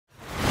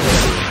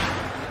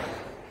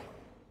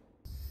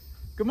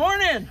Good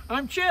morning,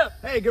 I'm Chip.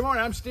 Hey, good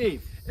morning, I'm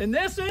Steve. And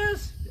this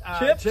is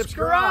Chip's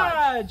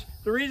Garage.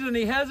 The reason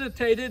he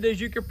hesitated,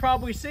 as you could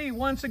probably see,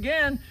 once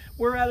again,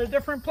 we're at a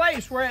different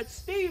place. We're at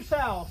Steve's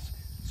house.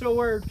 So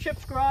we're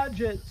Chip's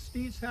Garage at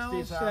Steve's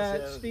house,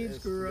 Steve's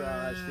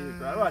Garage.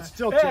 Well, it's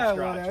still Chip's Garage.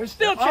 Whatever. It's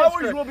still Chip's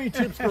Always Garage. will be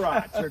Chip's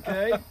Garage,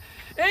 okay?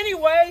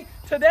 Anyway,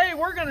 today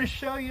we're going to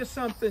show you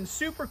something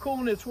super cool,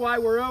 and it's why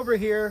we're over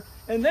here.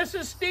 And this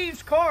is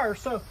Steve's car.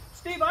 So,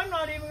 Steve, I'm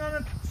not even going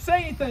to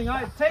say anything.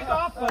 I take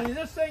off on you.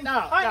 This thing.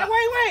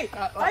 Wait.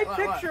 I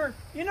picture,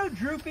 you know,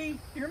 Droopy.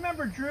 You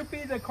remember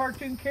Droopy, the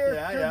cartoon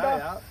character?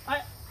 Yeah.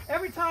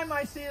 Every time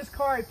I see his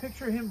car, I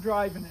picture him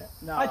driving it.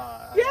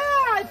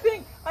 I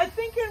think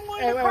in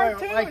one of the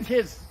cartoons. My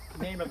kid's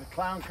name of the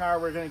clown car.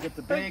 We're going to get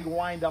the big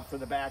wind up for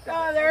the back of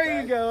it.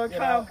 There you go, a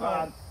clown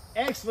car.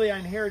 Actually, I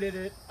inherited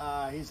it.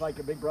 He's like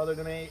a big brother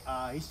to me.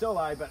 He's still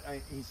alive, but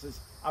he says,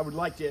 I would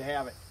like you to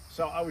have it.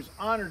 So I was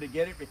honored to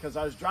get it because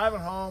I was driving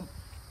home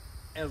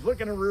and I was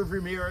looking in the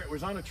rearview mirror. It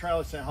was on a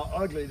trailer saying how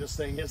ugly this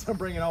thing is. I'm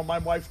bringing it home. My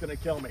wife's going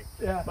to kill me.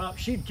 Yeah. Well,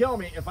 she'd kill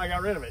me if I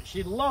got rid of it.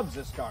 She loves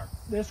this car.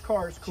 This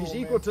car is cool. She's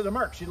equal to the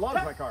Merc. She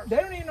loves my cars. They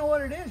don't even know what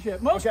it is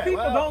yet. Most people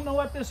don't know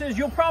what this is.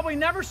 You'll probably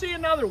never see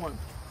another one.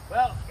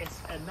 Well, it's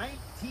a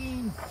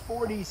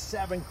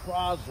 1947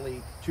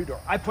 Crosley two-door.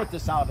 I put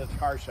this out at the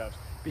car shows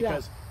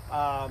because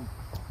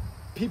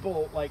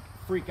people like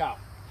freak out.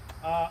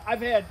 I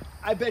bet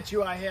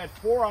you I had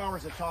 4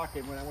 hours of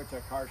talking when I went to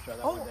a car show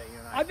that one day.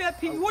 I bet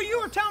people, well, you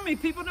were telling me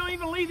people don't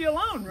even leave you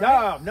alone,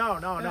 right?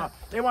 No.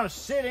 They want to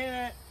sit in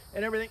it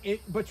and everything.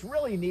 What's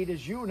really neat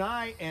is you and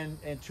I and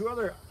two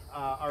other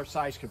our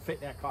size can fit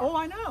in that car. Oh,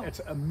 I know.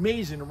 It's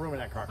amazing the room in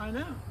that car. I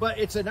know. But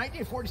it's a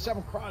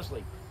 1947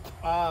 Crosley.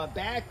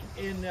 Back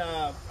in,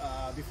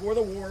 before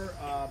the war,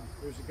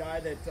 there was a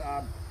guy that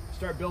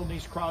started building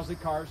these Crosley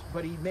cars,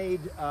 but he made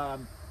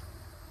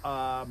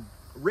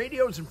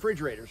radios and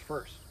refrigerators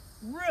first.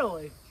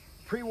 Really?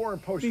 Pre-war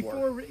and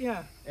post-war.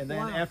 Yeah. And then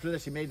after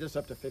this, he made this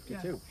up to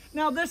 52. Yeah.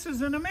 Now, this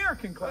is an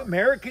American car.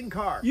 American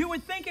car. You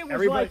would think it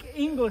was like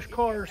English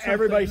car or something.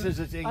 Everybody says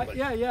it's English.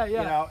 Yeah. You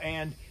know,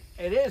 and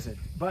it isn't,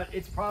 but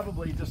it's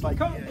probably just like...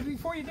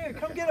 Before you do,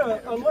 come get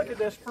a look at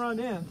this front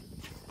end.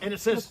 And it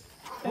says...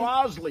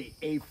 Crosley,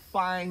 a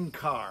fine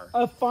car.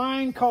 A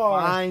fine car.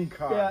 Fine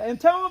car. Yeah,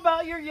 and tell them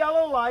about your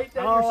yellow light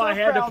that you're so I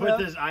had to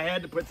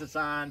put of. this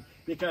on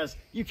because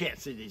you can't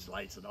see these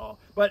lights at all.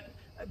 But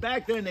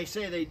back then they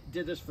say they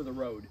did this for the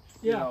road.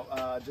 You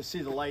know, to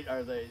see the light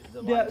or the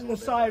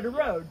side of the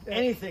road.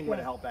 Anything would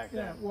help back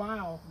then. Yeah,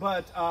 wow.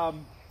 But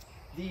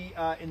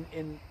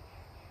in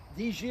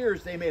these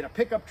years, they made a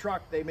pickup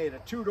truck, they made a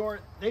two-door,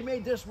 they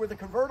made this with a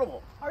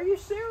convertible. Are you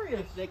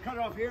serious? They cut it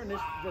off here and the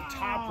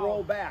top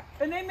rolled back.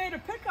 And they made a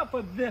pickup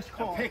of this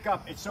car. A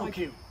pickup, it's so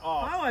cute. Oh,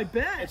 I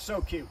bet. It's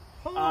so cute.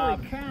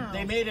 Holy cow.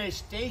 They made a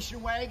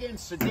station wagon,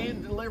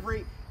 sedan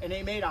delivery, and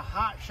they made a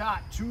hot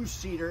shot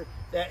two-seater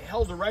that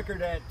held the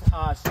record at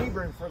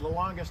Sebring for the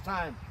longest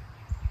time.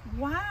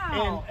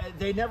 Wow. And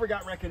they never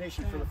got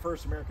recognition for the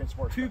first American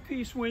sports car.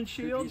 Two-piece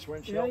windshield. Two-piece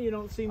windshield. Yeah, you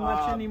don't see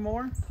much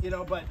anymore. You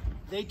know, but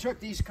they took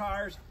these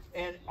cars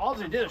and all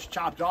they did is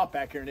chopped off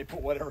back here and they put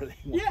whatever they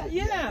wanted.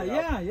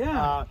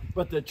 Yeah.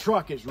 But the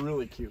truck is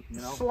really cute, you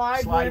know.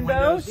 Slide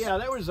windows. Yeah,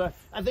 that was I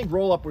think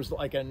roll up was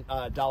like a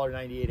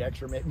 $1.98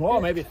 extra,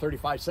 maybe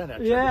 35-cent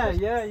extra.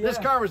 Yeah. This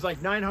car was like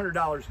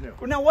 $900 new.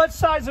 Now, what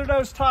size are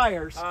those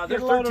tires? They're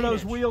Get a load of 13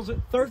 those inch. wheels at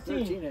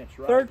 13 inch,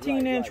 right,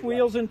 13-inch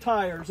wheels and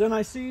tires. And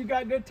I see you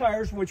got good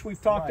tires, which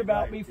we've talked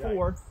about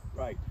before.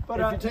 Right. But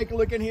if you take a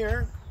look in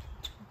here,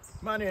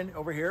 come on in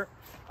over here.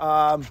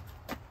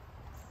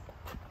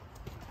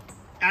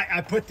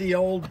 I put the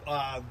old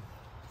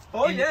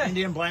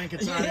Indian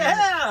blankets on there.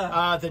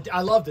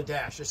 I love the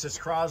dash. It says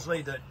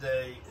Crosley. The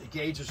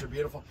gauges are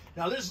beautiful.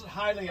 Now this is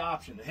highly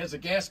optioned. It has a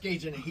gas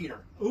gauge and a heater.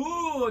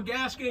 Ooh, a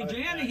gas gauge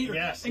and a heater.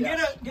 Yes. And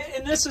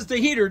and this is the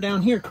heater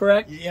down here,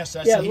 correct? Yes,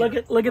 that's the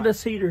heater. Look at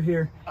this heater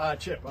here.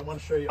 Chip, I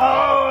want to show you.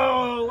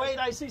 Oh, wait,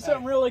 I see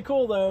something really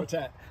cool though. What's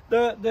that?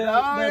 The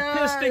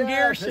piston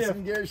gear shift.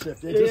 Piston gear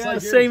shift.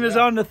 Same as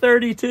on the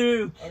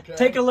 32. Okay.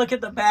 Take a look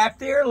at the back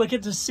there. Look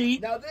at the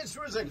seat. Now this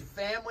was a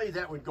family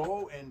that would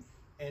go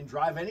and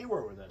drive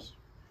anywhere with this.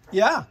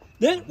 Yeah.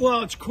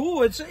 Well, it's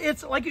cool.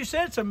 It's like you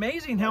said. It's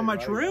amazing how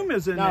much room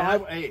is in there.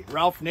 Hey,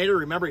 Ralph Nader,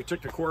 remember he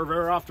took the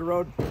Corvair off the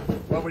road?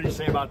 What would he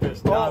say about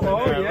this? Nothing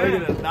there. Yeah.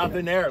 Look at it.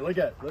 Nothing there. Look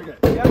at it.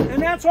 Yeah,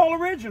 and that's all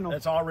original.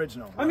 That's all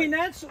original. Right. I mean,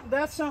 that's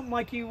something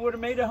like you would have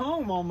made a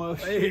home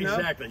almost.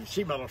 Exactly.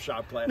 Sheet metal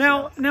shop class.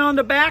 Now in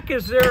the back,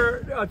 is there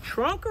a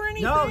trunk or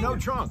anything? No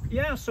trunk.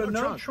 Yeah, so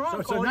no trunk. So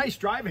it's a nice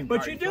driving car.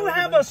 But you do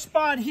have a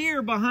spot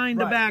here behind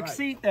the back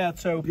seat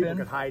that's open. People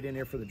could hide in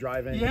here for the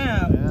driving.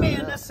 Yeah.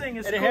 Man, this thing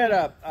is cool. And it had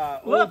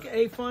a look,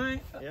 a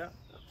fine. Yeah.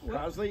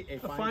 Crosley, a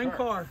fine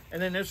car.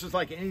 And then this is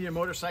like an Indian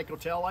motorcycle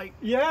tail light.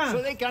 Yeah. So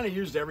they kind of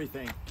used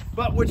everything.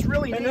 But what's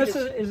really neat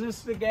is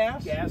this the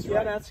gas? Gas,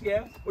 yeah, that's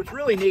gas. What's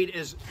really neat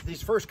is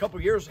these first couple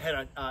of years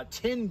had a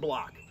tin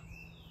block.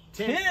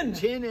 Tin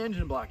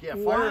engine block. Yeah.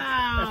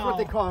 Wow. That's what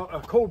they call a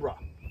Cobra.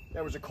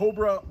 That was a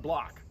Cobra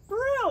block.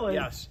 Really?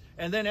 Yes.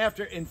 And then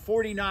after, in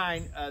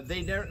 49,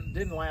 they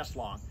didn't last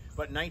long.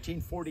 But in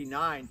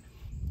 1949,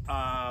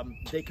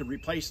 they could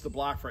replace the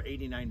block for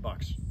 89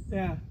 bucks.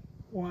 Yeah.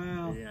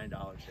 Wow.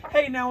 $89.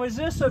 Hey, now is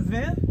this a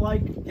vent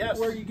like yes.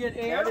 where you get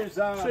air, that is,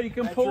 so you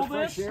can pull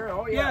this?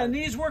 Oh, yeah, and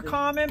these were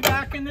common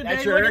back in the day.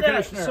 That's your Look air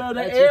at that. conditioner. So the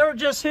That's air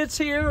just hits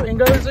here and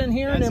goes in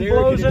here and then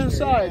blows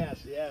inside.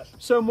 Yes, yes.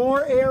 So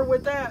more air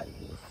with that.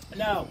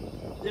 Now,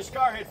 this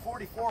car had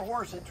 44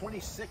 horse at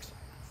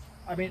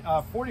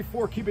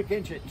 44 cubic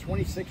inch at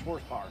 26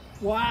 horsepower.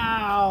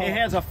 Wow. It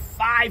has a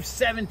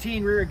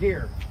 517 rear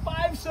gear.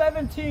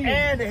 517.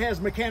 And it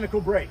has mechanical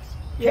brakes.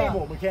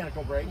 Cable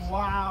mechanical brakes.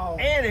 Wow.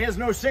 And it has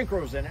no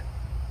synchros in it.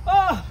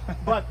 Oh.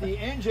 But the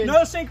engine...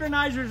 No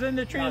synchronizers in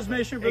the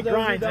transmission for it those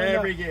grinds who don't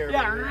every know. gear.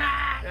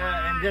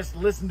 Yeah. And just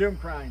listen to them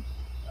crying.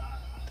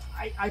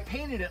 I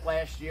painted it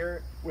last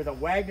year with a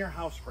Wagner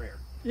house sprayer.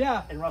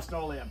 Yeah. And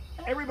Rust-Oleum.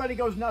 Everybody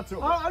goes nuts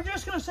over it. I'm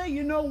just going to say,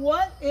 you know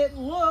what? It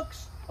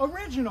looks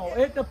original.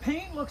 The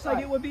paint looks like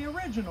it would be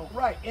original.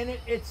 Right. And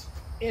it's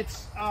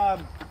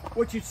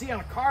what you'd see on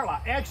a car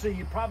lot. Actually,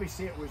 you probably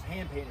see it was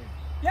hand painted.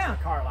 Yeah. On a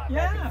car lot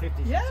back in the 50s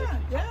and 60s.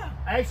 Yeah.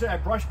 Actually, I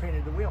brush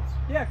painted the wheels.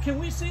 Yeah. Can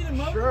we see the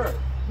motor? Sure.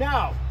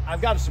 Now,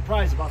 I've got a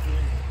surprise about the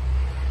engine.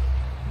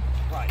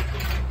 Right.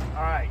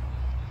 All right.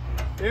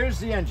 There's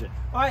the engine.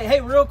 All right.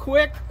 Hey, real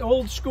quick,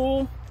 old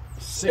school.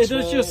 It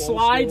just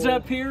slides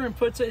up here and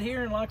puts it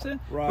here and locks it.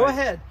 Right. Go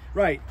ahead.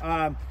 Right.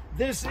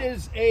 This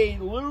is a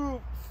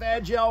Lou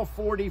Fagel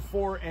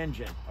 44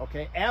 engine.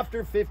 Okay.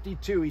 After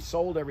 52, he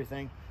sold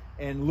everything,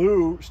 and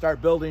Lou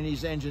started building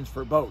these engines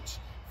for boats,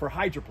 for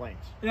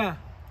hydroplanes. Yeah.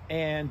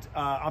 And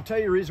I'll tell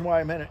you the reason why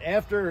I meant it.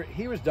 After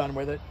he was done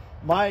with it,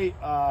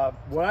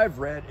 what I've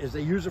read is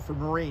they use it for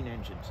marine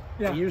engines.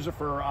 Yeah. They use it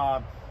for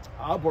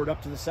outboard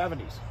up to the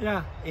 70s.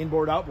 Yeah.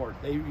 Inboard, outboard.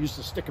 They used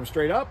to stick them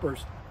straight up or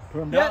put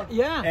them down.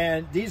 Yeah.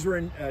 And these were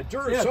in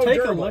durable. Yeah, so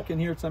take durable. a look in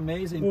here. It's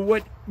amazing.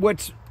 Well,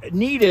 what's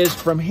neat is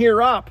from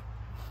here up,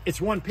 it's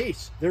one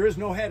piece. There is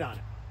no head on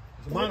it.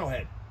 It's a mono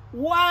head.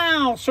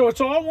 Wow! So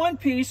it's all one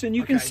piece, and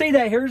you can see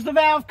that. Here's the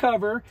valve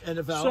cover. And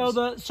the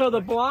valves. So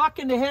the block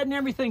and the head and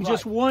everything,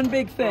 just one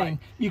big thing. Right.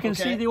 You can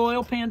see the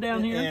oil pan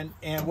down here.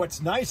 And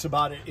what's nice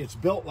about it, it's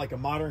built like a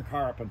modern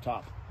car up on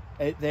top.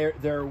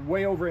 They're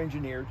way over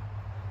engineered.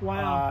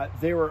 Wow!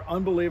 They were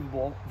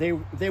unbelievable. They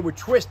would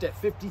twist at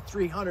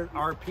 5,300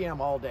 RPM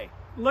all day.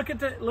 Look at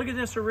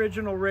this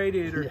original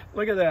radiator. Yeah.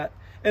 Look at that.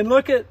 And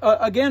look at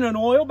again an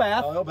oil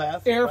bath. Oil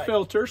bath. Air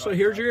filter. So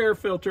here's your air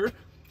filter.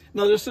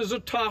 Now this is a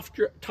top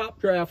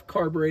draft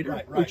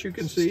carburetor, which you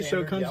can see.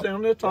 So it comes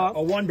down to the top.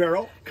 A one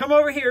barrel. Come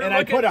over here. And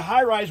I put a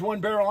high rise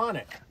one barrel on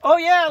it. Oh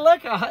yeah,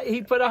 look,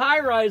 he put a high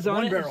rise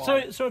on it. Barrel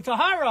so it's a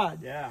hot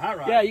rod. Yeah, hot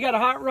rod. Yeah, you got a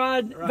hot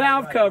rod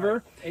valve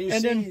cover. And you see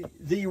then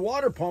the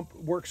water pump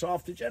works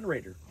off the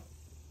generator.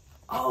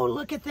 Oh,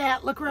 look at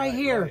that. Look right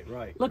here.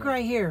 Look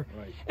right here.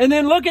 Right. And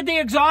then look at the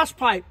exhaust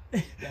pipe.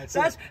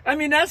 That's I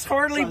mean, that's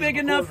hardly big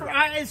enough for,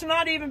 it's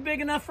not even big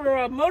enough for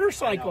a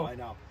motorcycle. I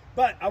know.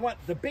 But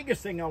the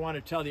biggest thing I want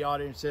to tell the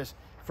audience is,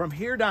 from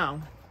here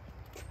down,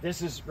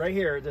 this is right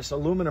here, this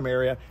aluminum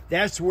area,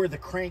 that's where the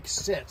crank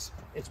sits.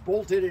 It's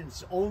bolted in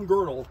its own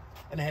girdle,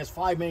 and it has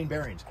 5 main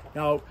bearings.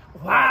 Now,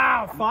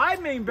 wow,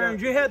 5 main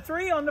bearings. You had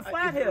 3 on the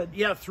flathead.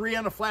 Yeah, 3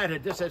 on the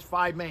flathead. This has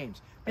 5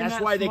 mains.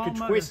 That's why they could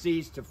twist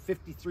these to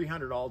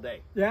 5,300 all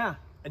day. Yeah.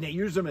 And they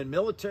use them in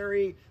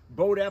military,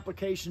 boat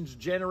applications,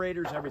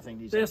 generators,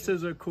 everything. This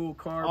is a cool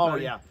car. Oh,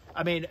 buddy. yeah.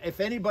 I mean, if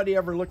anybody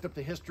ever looked up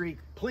the history,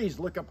 please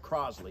look up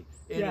Crosley.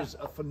 It is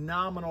a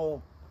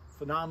phenomenal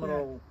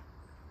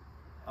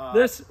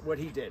what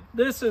he did.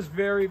 This is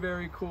very,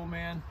 very cool,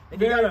 man. And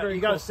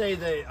you got to say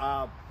the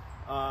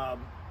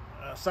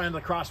sign of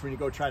the cross when you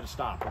go try to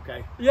stop,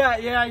 okay? Yeah.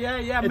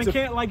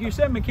 Like you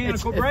said,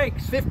 mechanical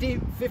brakes.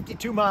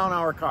 52 mile an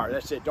hour car.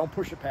 That's it. Don't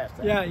push it past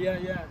that.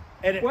 Yeah.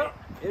 And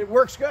it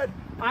works good.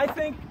 I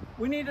think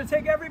we need to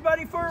take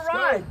everybody for a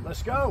ride.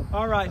 Let's go.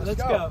 All right,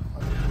 let's go.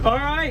 All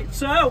right,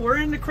 so we're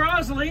in the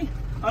Crosley.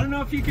 I don't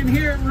know if you can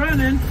hear it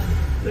running.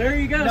 There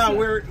you go. No,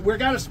 we're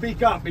got to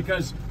speak up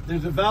because the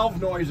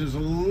valve noise is a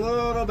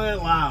little bit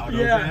loud.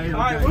 Yeah. Okay? All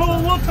right.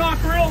 We'll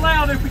talk real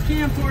loud if we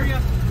can for you.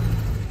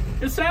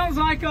 It sounds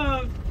like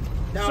a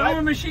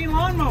sewing machine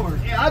lawnmower.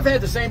 Yeah, I've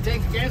had the same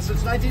tank again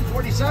since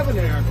 1947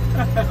 there.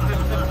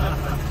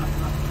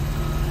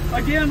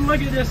 Again,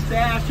 look at this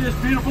dash,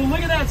 just beautiful. Look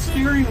at that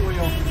steering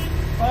wheel.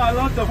 Oh, I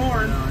love the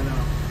horn. I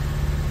know.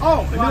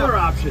 Oh, another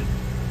option.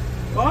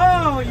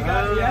 Oh, you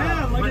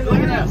got look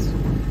at this.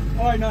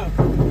 Oh, I know.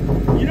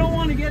 You don't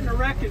want to get in a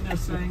wreck in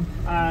this thing.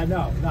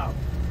 No.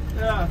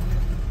 Yeah,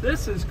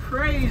 this is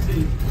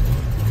crazy.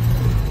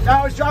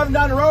 Now, I was driving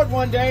down the road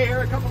one day here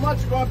a couple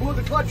months ago. I blew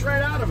the clutch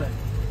right out of it.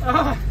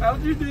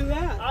 How'd you do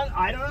that?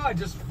 I don't know. I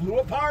just flew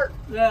apart.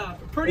 Yeah,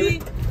 pretty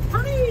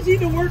easy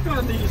to work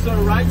on these,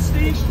 though, right,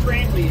 Steve?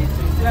 Extremely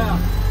easy. Yeah.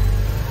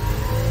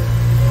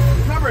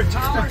 Remember,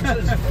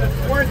 tolerances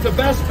weren't the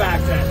best back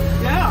then.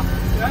 Yeah,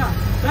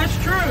 that's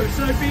true.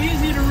 So it'd be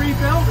easy to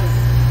rebuild it.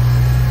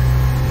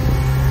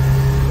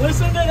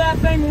 Listen to that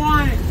thing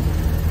whine.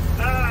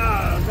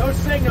 no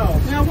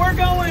signals. Now we're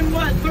going,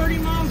 what, 30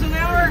 miles an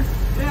hour?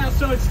 Yeah,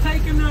 so it's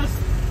taking us...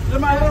 This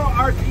is my little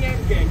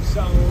RPM gauge,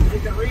 so you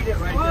can read it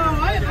right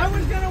there. I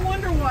was going to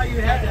wonder why you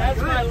had that.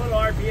 That's my little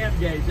RPM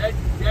gauge.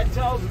 That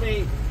tells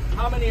me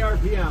how many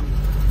RPM.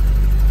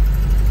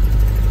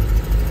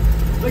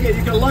 Look at,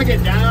 you can lug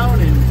it down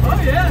and...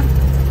 Oh, yeah.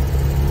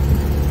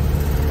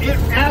 It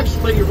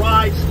actually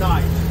rides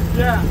nice.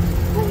 Yeah.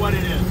 For what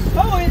it is.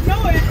 Oh, it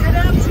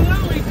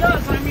absolutely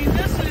does. I mean,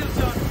 this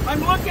is, I'm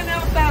looking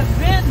out that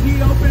vent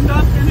he opened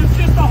up, and it's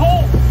just a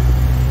hole.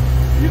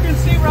 You can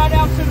see right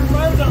out to the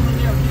road over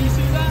there. Can you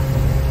see that?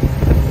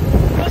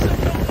 Listen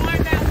to him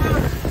wind that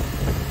motor.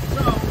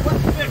 So,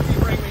 what's 50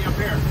 bring me up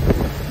here?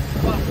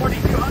 About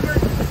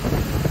 4,200?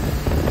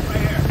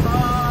 Right here.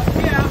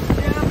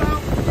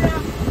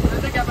 I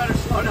think I better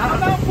slow down.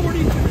 About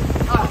 42.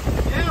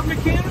 Yeah,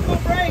 mechanical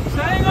brakes.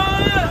 Hang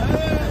on.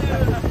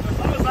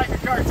 That was like a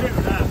cartoon,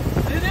 huh?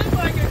 It is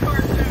like a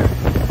cartoon.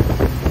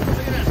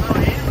 Look at this, how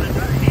it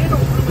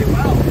handles really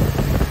well.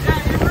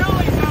 Yeah, it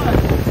really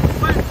does.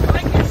 But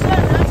like you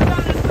said, that's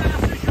not as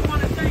fast as you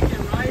want to take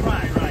it, right?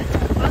 Right.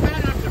 I've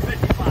had up to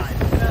 55.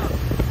 Yeah.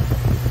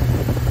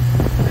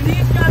 And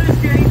he's got his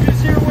gauges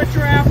here, which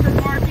are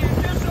aftermarket,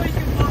 just so he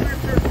can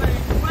monitor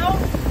things. Well,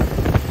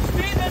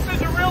 Steve, this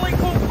is a really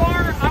cool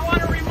car. I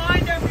want to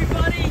remind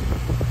everybody,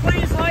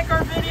 please like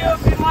our video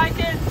if you like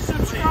it.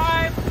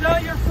 Subscribe, tell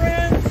your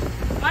friends.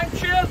 I'm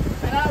Chip.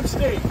 And I'm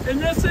Steve. And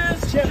this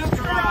is Chip's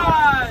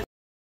Subscribe.